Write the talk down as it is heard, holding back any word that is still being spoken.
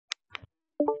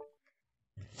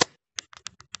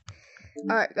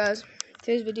Alright guys,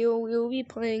 today's video we will be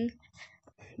playing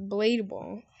Blade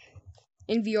Ball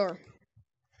in VR.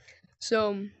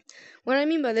 So, what I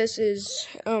mean by this is,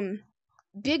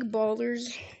 Big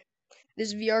Ballers,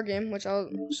 this VR game, which I'll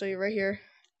show you right here,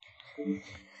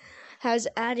 has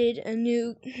added a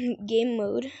new game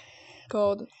mode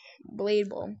called Blade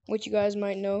Ball, which you guys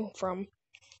might know from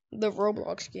the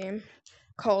Roblox game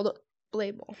called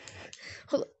Blade Ball.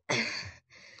 Hold on.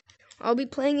 I'll be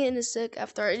playing it in a sec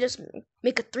after I just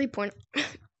make a 3-point.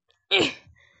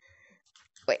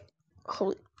 Wait,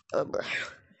 hold it, bro.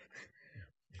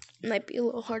 Might be a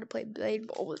little hard to play Blade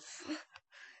Ball with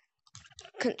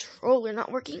controller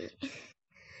not working.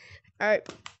 Alright,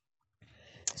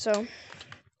 so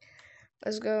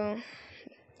let's go.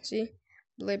 See,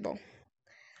 Blade Ball.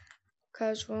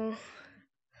 Casual.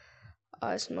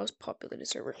 It's the most populated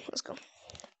server. Let's go.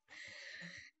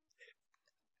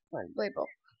 Alright, Blade Ball.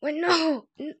 Wait, no!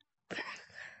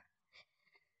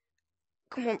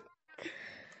 Come on.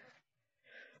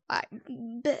 I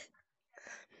bet.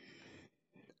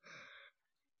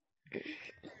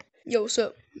 Yo, what's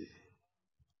up?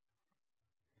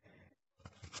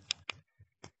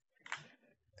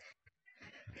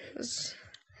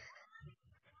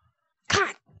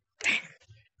 God damn.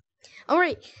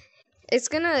 Alright, it's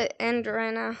gonna end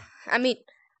right now. I mean,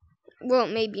 well,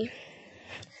 maybe.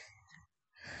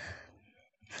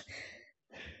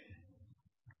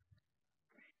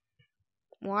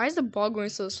 Why is the ball going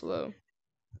so slow?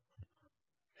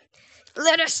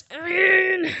 Let us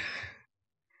in!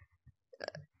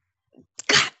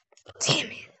 God damn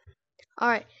it.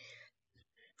 Alright.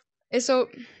 And so,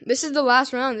 this is the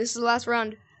last round. This is the last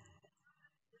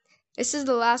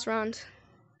round.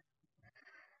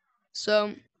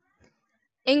 So,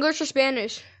 English or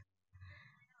Spanish?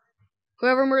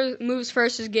 Whoever moves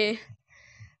first is gay.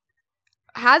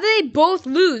 How did they both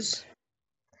lose?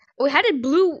 Wait, how did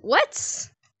blue... What?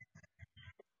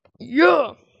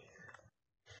 Yeah!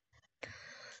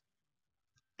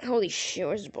 Holy shit,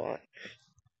 where's the ball?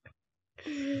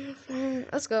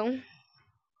 Let's go.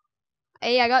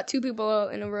 Hey, I got 2 people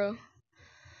in a row.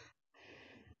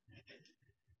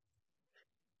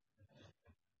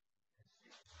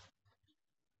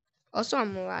 Also,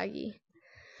 I'm laggy.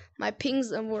 My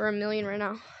ping's over 1 million right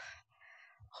now.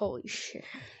 Holy shit.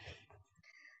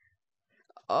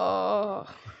 Oh.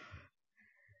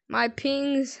 My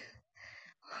pings.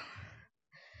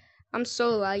 I'm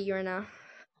so laggy right now.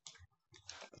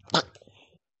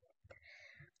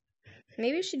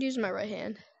 Maybe I should use my right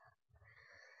hand.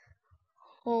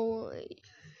 Holy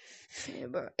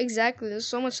shit, bro. Exactly, there's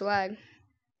so much lag.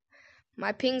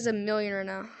 My ping's 1 million right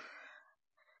now.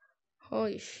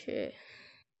 Holy shit.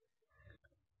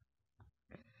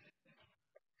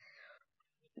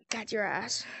 Got your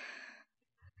ass.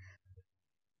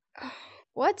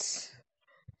 What?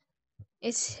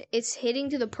 It's hitting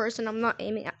to the person I'm not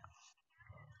aiming at.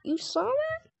 You saw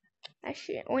that? That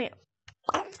shit went.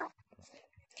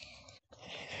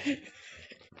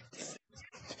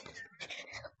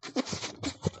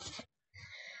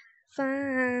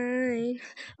 Fine.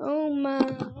 Oh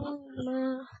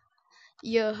my.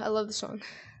 Yeah, I love the song.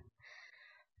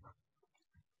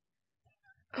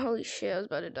 Holy shit, I was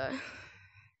about to die.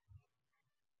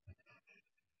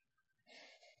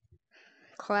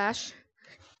 Clash.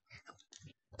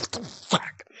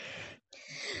 Fuck.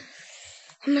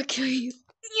 I'm gonna kill you.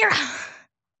 Yeah.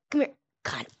 Come here.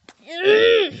 God.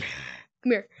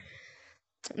 Come here.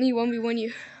 Me 1v1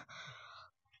 you.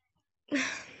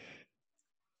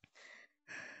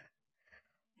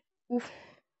 Oof.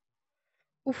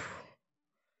 Oof.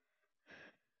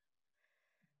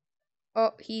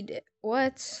 Oh, he did.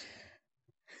 What?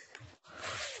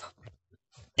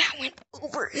 That went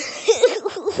over.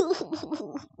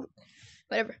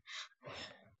 Whatever.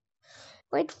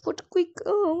 Wait for the quick.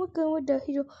 Oh, what go with the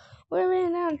hero? What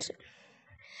ran out?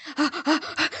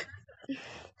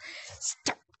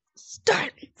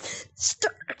 Start.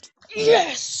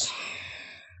 Yes.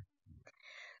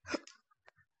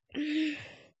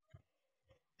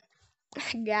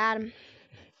 Got him.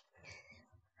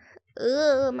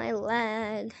 Oh, my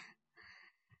lag.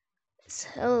 So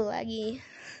laggy.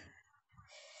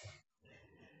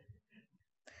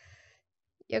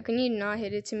 Yo, can you not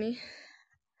hit it to me?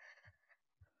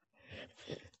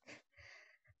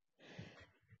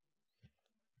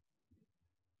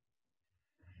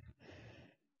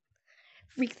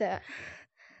 Freak that.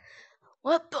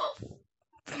 What the?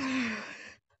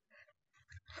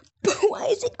 Why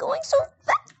is it going so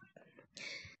fast?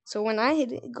 So when I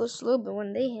hit it, it goes slow, but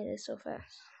when they hit it, it's so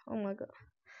fast. Oh my god.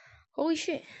 Holy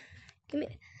shit. Give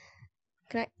me.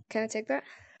 Can I take that?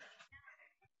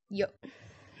 Yo.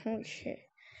 Holy shit.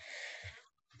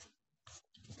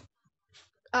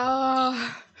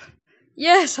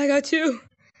 Yes, I got two.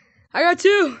 I got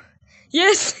two.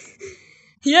 Yes.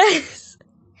 Yes.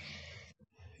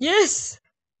 Yes.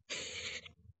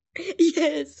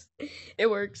 Yes. It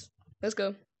works. Let's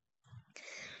go.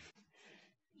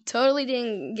 Totally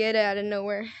didn't get out of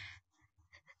nowhere.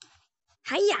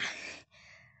 Hiya.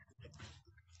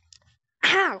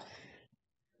 Ow.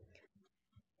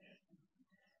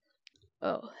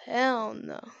 Oh, hell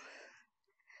no.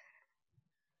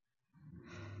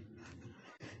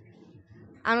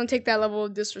 I don't take that level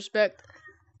of disrespect.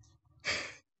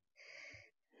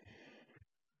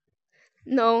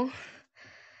 No.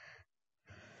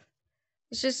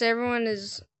 It's just everyone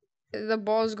is... The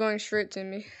ball's going straight to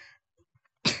me.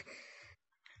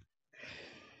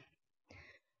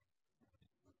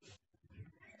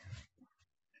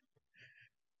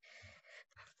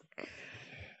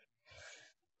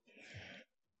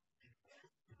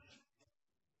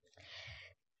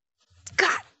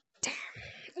 God damn.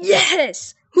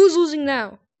 Yes! Who's losing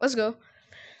now? Let's go.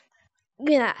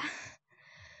 Yeah.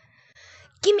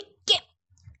 Gimme.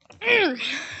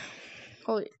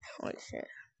 Holy shit.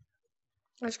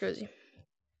 That's crazy.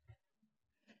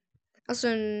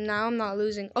 Also, now I'm not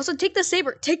losing. Also, take the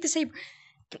saber. Take the saber.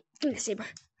 Give me the saber.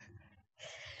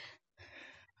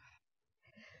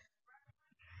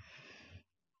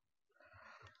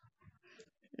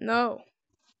 No.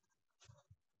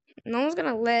 No one's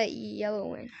gonna let yellow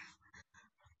win.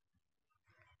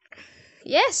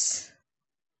 Yes.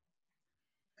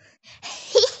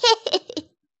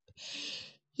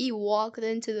 He walked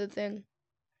into the thing.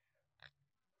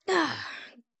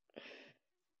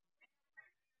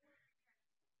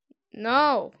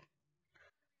 No.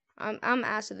 I'm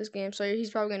ass at this game, so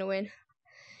he's probably gonna win.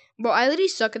 Bro, I literally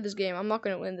suck at this game. I'm not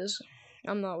gonna win this.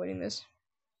 I'm not winning this.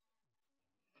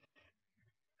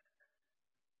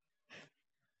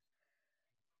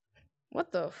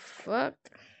 What the fuck?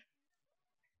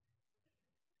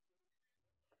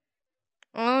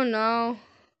 Oh no.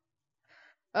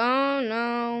 Oh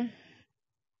no.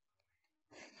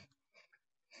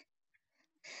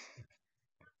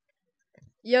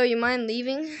 Yo, you mind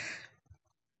leaving?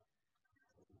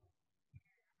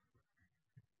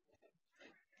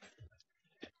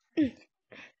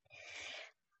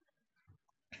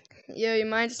 Yo, you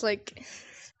mind just like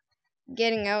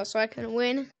getting out so I can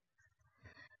win?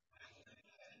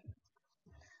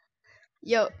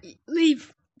 Yo,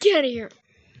 leave. Get out of here.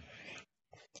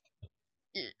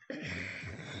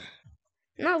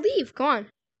 No, leave. Come on.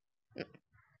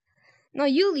 No,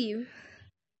 you leave.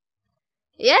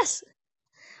 Yes.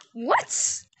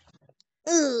 What?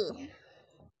 Ugh.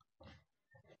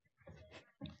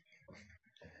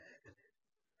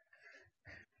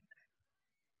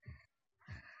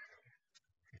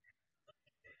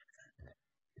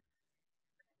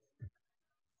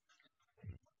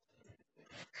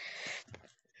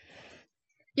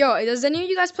 Yo, does any of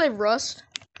you guys play Rust?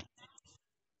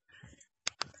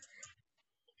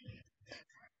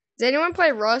 Does anyone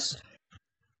play Rust?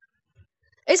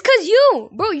 It's cause you,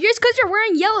 bro. It's cause you're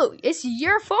wearing yellow. It's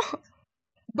your fault,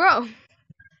 bro.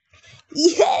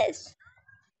 Yes.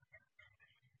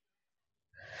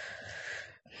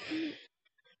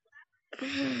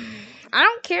 I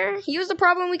don't care. He was the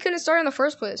problem we couldn't start in the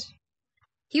first place.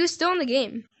 He was still in the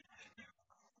game.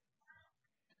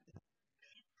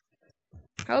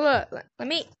 Hold up. Let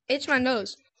me itch my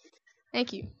nose.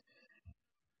 Thank you.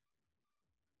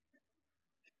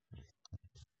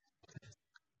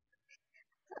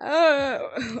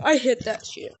 I hit that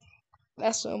shit.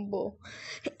 That's some bull.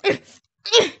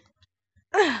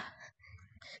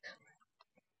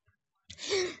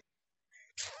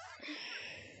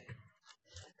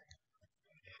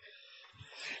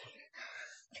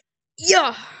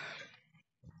 Yeah.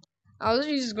 I was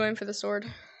just going for the sword.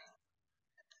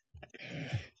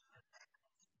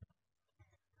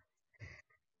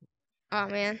 Oh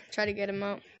man, try to get him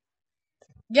out.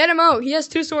 Get him out. He has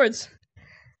two swords.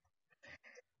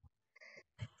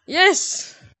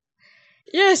 Yes.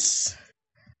 Yes.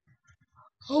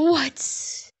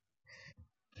 What?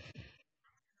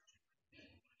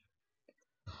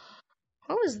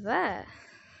 What was that?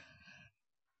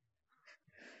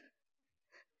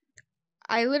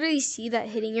 I literally see that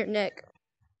hitting your neck.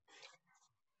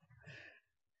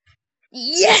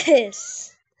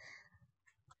 Yes!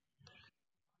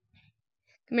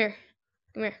 Come here.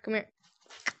 Come here. Come here.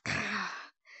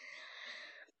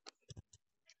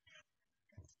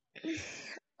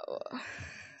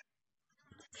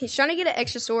 He's trying to get an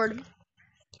extra sword.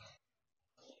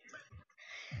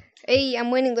 Hey,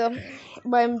 I'm winning though.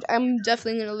 But I'm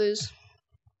definitely gonna lose.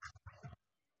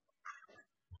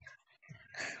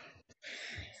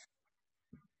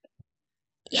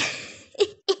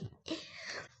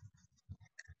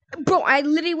 Bro, I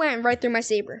literally went right through my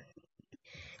saber.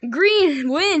 Green,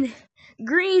 win!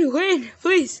 Green, win,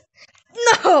 please.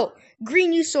 No!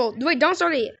 Green, you sold. Wait, don't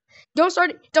start it yet. Don't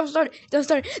start it. Don't start it. Don't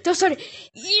start it. Don't start it.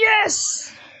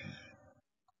 Yes!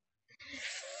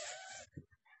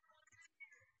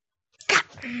 God.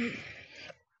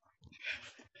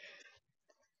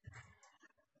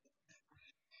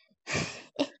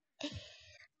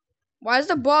 Why is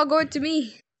the ball going to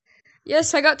me?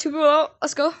 Yes, I got 2 people out.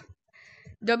 Let's go.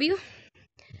 W.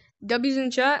 W's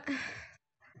in chat.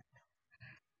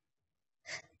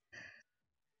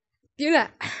 Do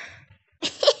that.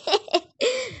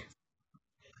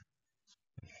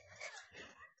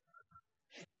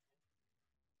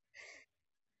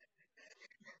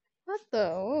 What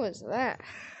was that?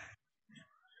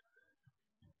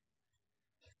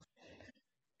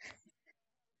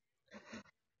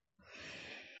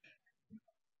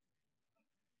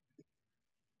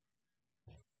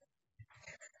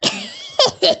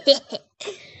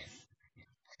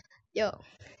 Yo.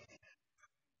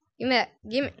 Give me that.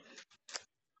 Give me.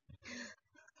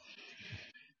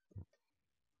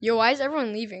 Yo, why is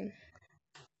everyone leaving?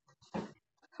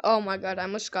 Oh my god, I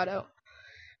almost got out.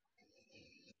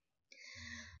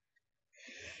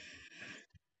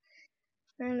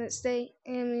 Plan to stay,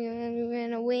 and we're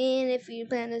gonna win if you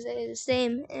plan to stay the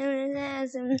same.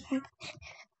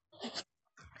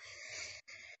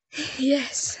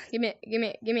 Yes. Give me.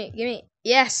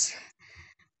 Yes.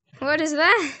 What is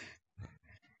that?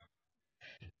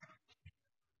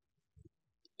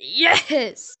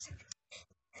 Yes.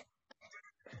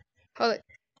 Hold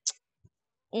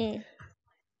it.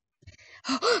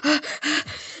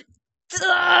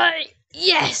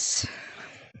 Yes.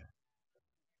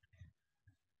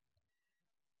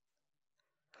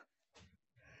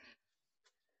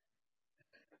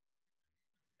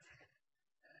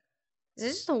 Is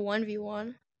this just a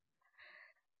 1v1?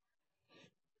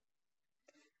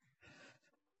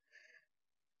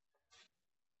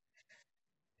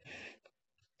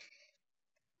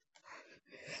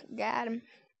 Got him.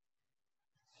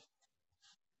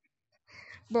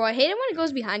 Bro, I hate it when it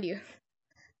goes behind you.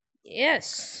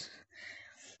 Yes.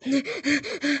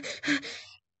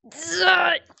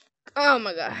 Oh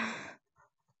my god.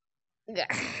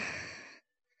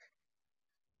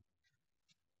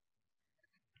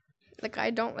 Like,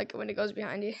 I don't like it when it goes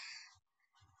behind you.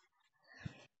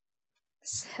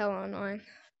 It's hella annoying.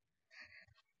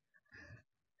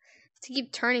 To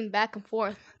keep turning back and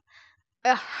forth.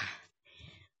 Ugh.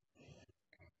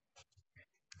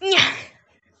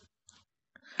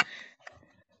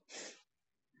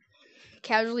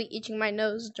 Casually itching my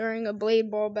nose during a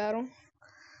blade ball battle.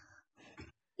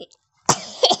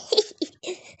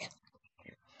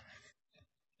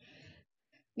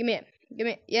 Give me it. Give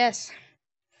me it. Yes.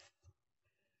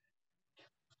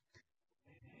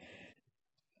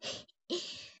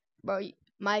 Bro,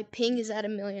 my ping is at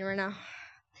 1,000,000 right now.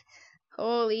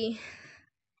 Holy.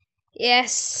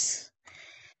 Yes.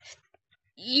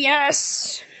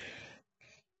 Yes.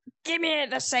 Give me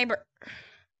the saber.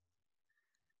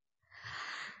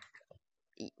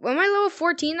 Am I level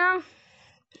 14 now?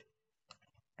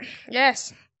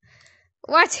 Yes.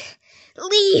 What?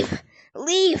 Leave.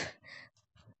 Leave.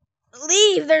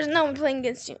 Leave. There's no one playing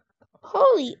against you.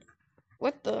 Holy.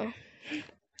 What the?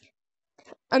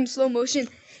 I'm slow motion.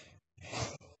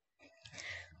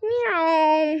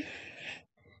 Meow.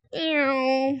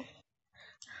 Meow.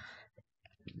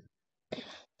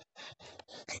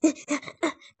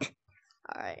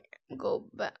 Alright. Go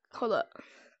back. Hold up.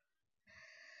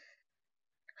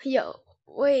 Yo.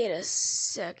 Wait a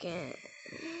second.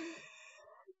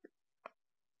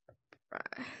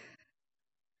 Right.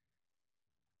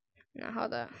 Now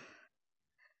hold up.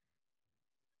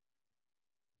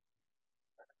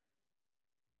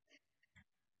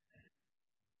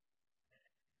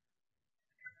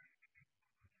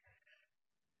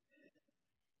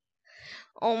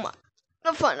 Oh my.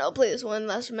 I'm fine. I'll play this one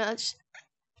last match.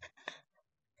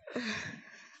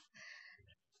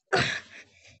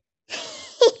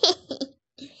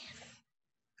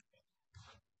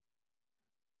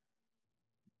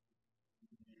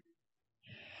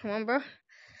 Come on, bro.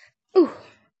 Ooh.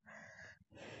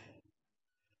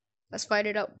 Let's fight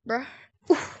it out, bro.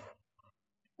 Ooh.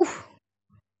 Ooh.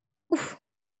 Ooh.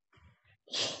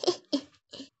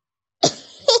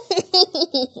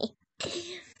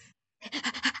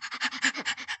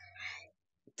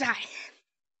 Die.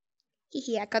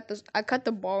 Hee I cut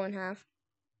the ball in half.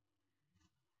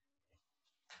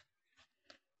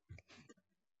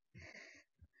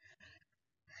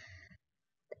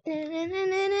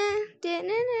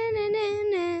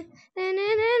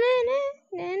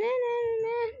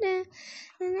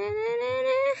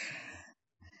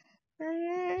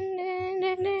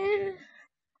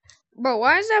 Bro,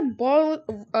 why is that ball?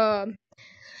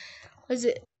 Is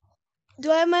it?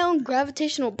 Do I have my own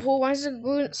gravitational pull? Why is it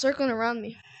going circling around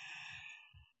me?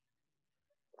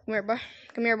 Come here, boy.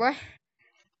 Come here, boy.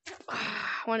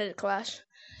 I wanted to clash.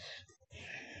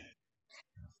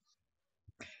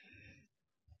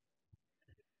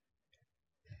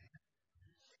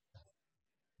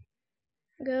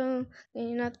 Go,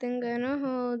 ain't nothing gonna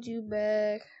hold you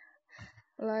back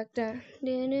like that.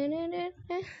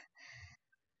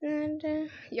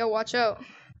 Yo, watch out.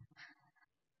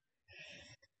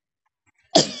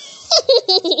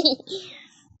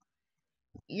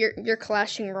 You're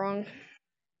clashing wrong.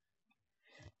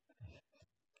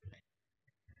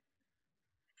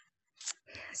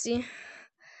 See?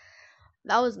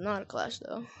 That was not a clash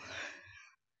though.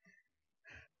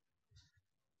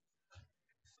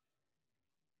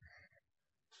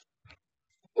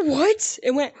 What?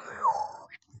 It went.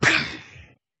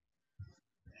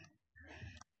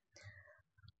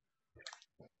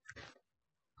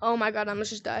 Oh my god, I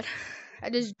almost just died. I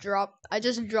just dropped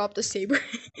the saber.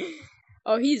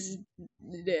 Oh, he's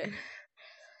dead.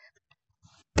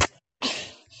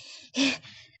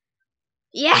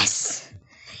 Yes!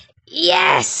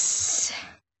 Yes!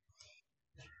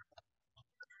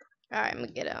 Alright, I'm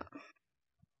gonna get out.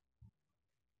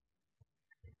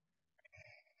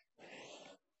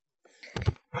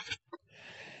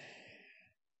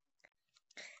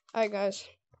 Alright, guys.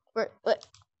 What?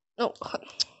 No.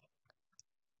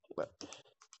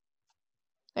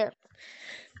 There.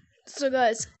 So,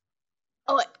 guys.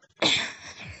 Oh, wait.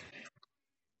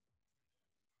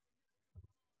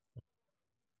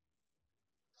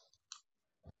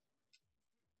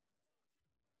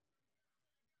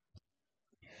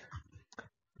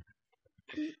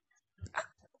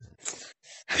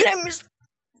 I missed.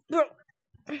 Bro.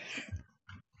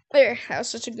 There. That was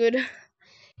such a good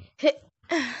hit.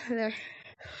 There.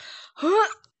 Huh?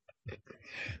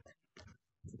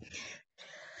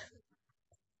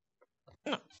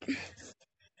 No.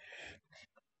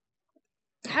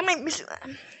 How am I missing that?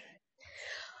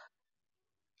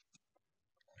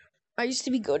 I used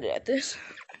to be good at this.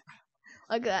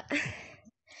 Like that.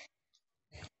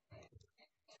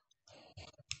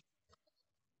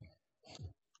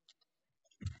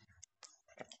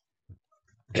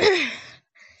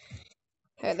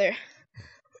 Right there.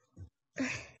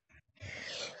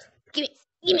 Give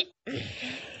me.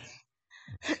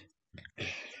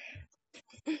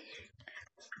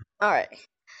 Alright,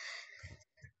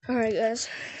 guys.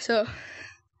 So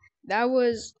that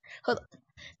was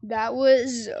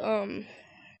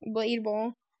Blade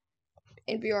Ball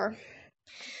in VR.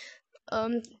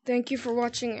 Thank you for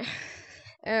watching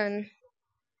and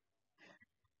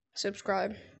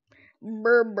subscribe.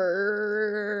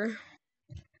 Brr.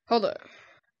 Hold up.